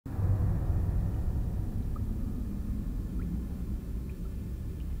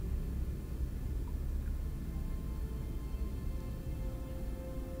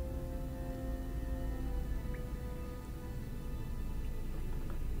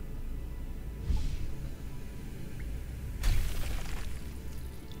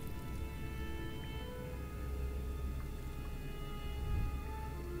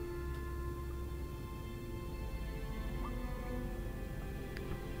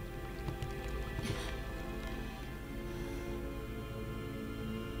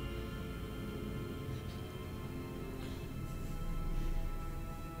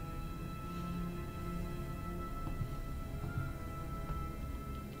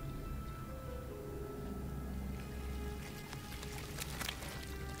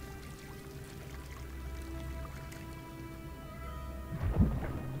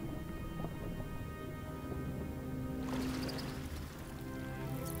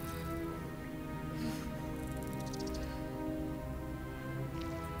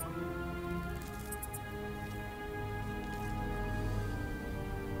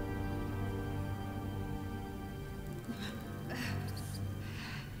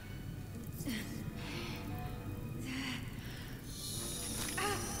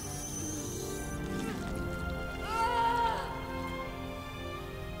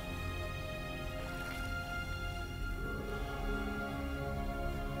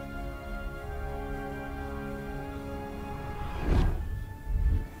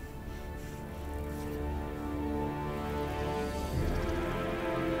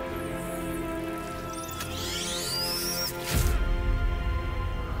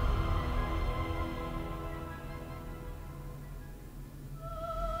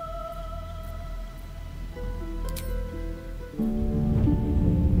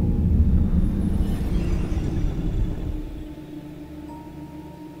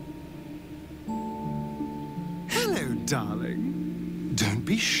Darling, don't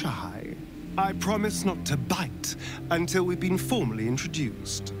be shy. I promise not to bite until we've been formally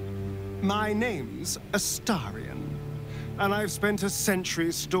introduced. My name's Astarion, and I've spent a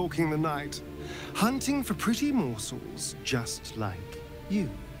century stalking the night, hunting for pretty morsels just like you.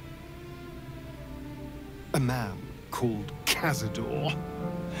 A man called Cazador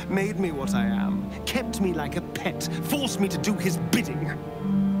made me what I am, kept me like a pet, forced me to do his bidding.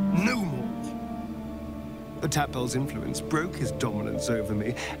 No more. The Tadpole's influence broke his dominance over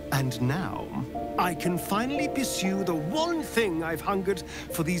me, and now I can finally pursue the one thing I've hungered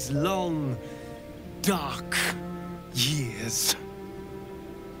for these long, dark years.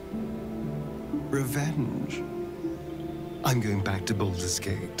 Revenge. I'm going back to Baldur's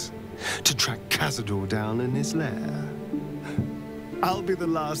Gate to track Cazador down in his lair. I'll be the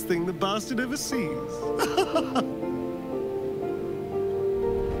last thing the bastard ever sees.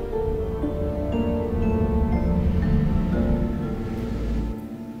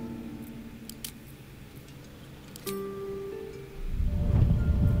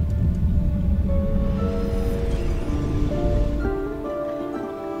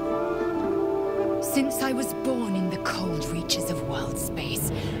 Since I was born in the cold reaches of world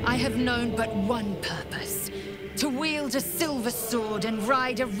space, I have known but one purpose: to wield a silver sword and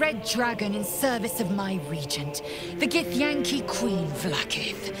ride a red dragon in service of my regent, the Githyanki Queen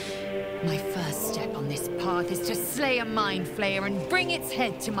Vlaakith. My first step on this path is to slay a mind flayer and bring its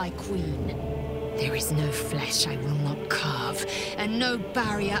head to my queen. There is no flesh I will not carve, and no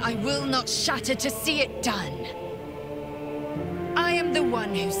barrier I will not shatter to see it done. I am the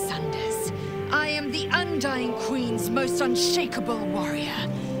one who sunders. I am the Undying Queen's most unshakable warrior.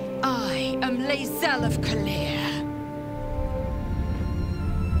 I am Lae'zel of Kaleer.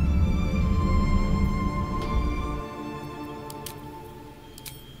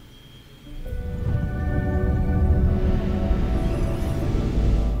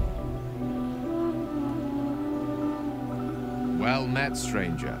 Well met,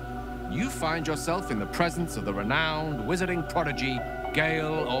 stranger. You find yourself in the presence of the renowned wizarding prodigy,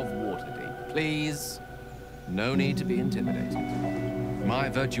 Gale of Waterdeep. Please, no need to be intimidated. My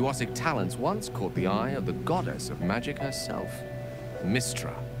virtuosic talents once caught the eye of the goddess of magic herself,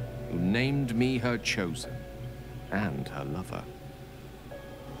 Mystra, who named me her chosen, and her lover.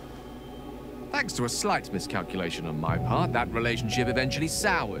 Thanks to a slight miscalculation on my part, that relationship eventually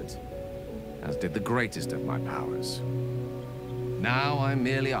soured, as did the greatest of my powers. Now I'm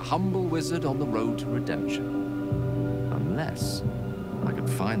merely a humble wizard on the road to redemption. Unless I could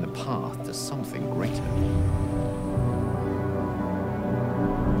find the path to something greater.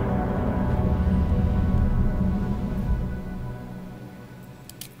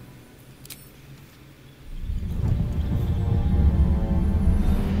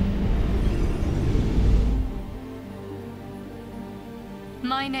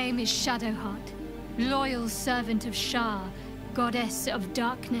 My name is Shadowheart, loyal servant of Shar, goddess of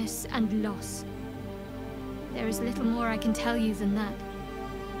darkness and loss. There is little more I can tell you than that.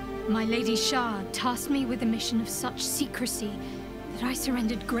 My Lady Shar tasked me with a mission of such secrecy that I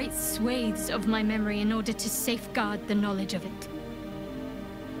surrendered great swathes of my memory in order to safeguard the knowledge of it.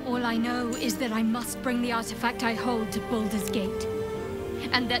 All I know is that I must bring the artifact I hold to Baldur's Gate,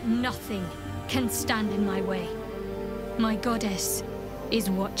 and that nothing can stand in my way. My goddess is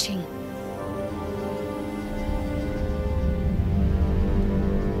watching.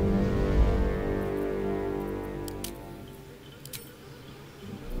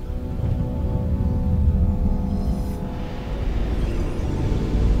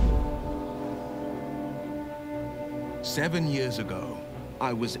 "7 years ago,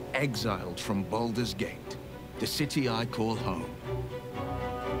 I was exiled from Baldur's Gate, the city I call home.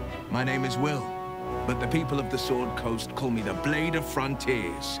 My name is Will, but the people of the Sword Coast call me the Blade of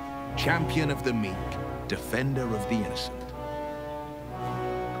Frontiers, champion of the meek, defender of the innocent.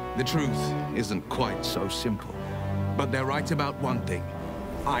 The truth isn't quite so simple, but they're right about one thing.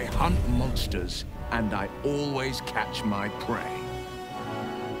 I hunt monsters, and I always catch my prey.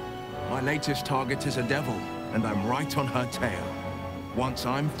 My latest target is a devil, and I'm right on her tail. Once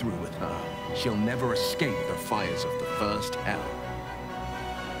I'm through with her, she'll never escape the fires of the first hell.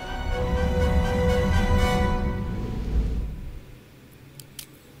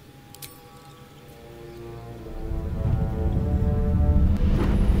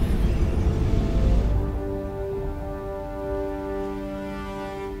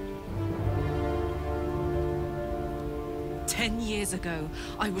 10 years ago,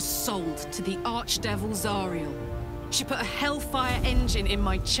 I was sold to the archdevil Zariel. She put a hellfire engine in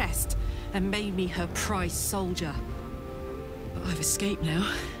my chest and made me her prize soldier. But I've escaped now.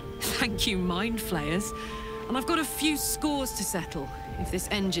 Thank you, mind flayers. And I've got a few scores to settle. If this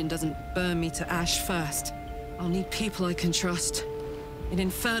engine doesn't burn me to ash first, I'll need people I can trust. An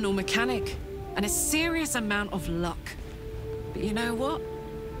infernal mechanic, and a serious amount of luck. But you know what?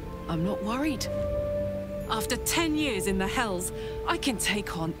 I'm not worried. After 10 years in the Hells, I can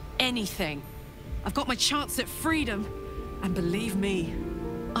take on anything. I've got my chance at freedom, and believe me,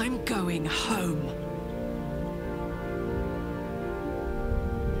 I'm going home.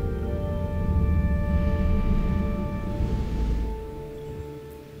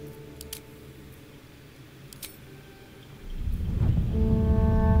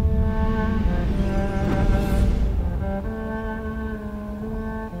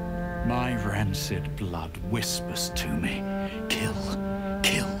 My rancid blood whispers to me, kill,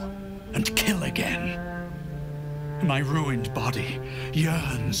 kill, and kill again. My ruined body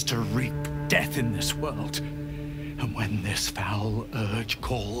yearns to reap death in this world. And when this foul urge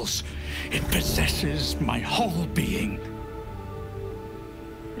calls, it possesses my whole being.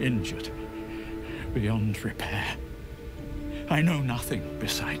 Injured beyond repair. I know nothing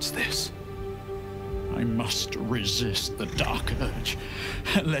besides this. I must resist the dark urge,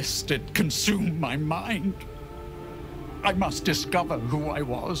 lest it consume my mind. I must discover who I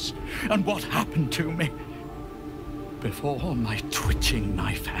was and what happened to me before my twitching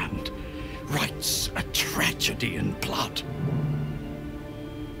knife hand writes a tragedy in blood.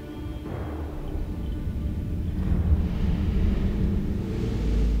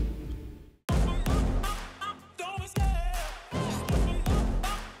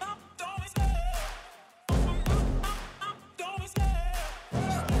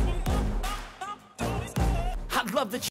 I love that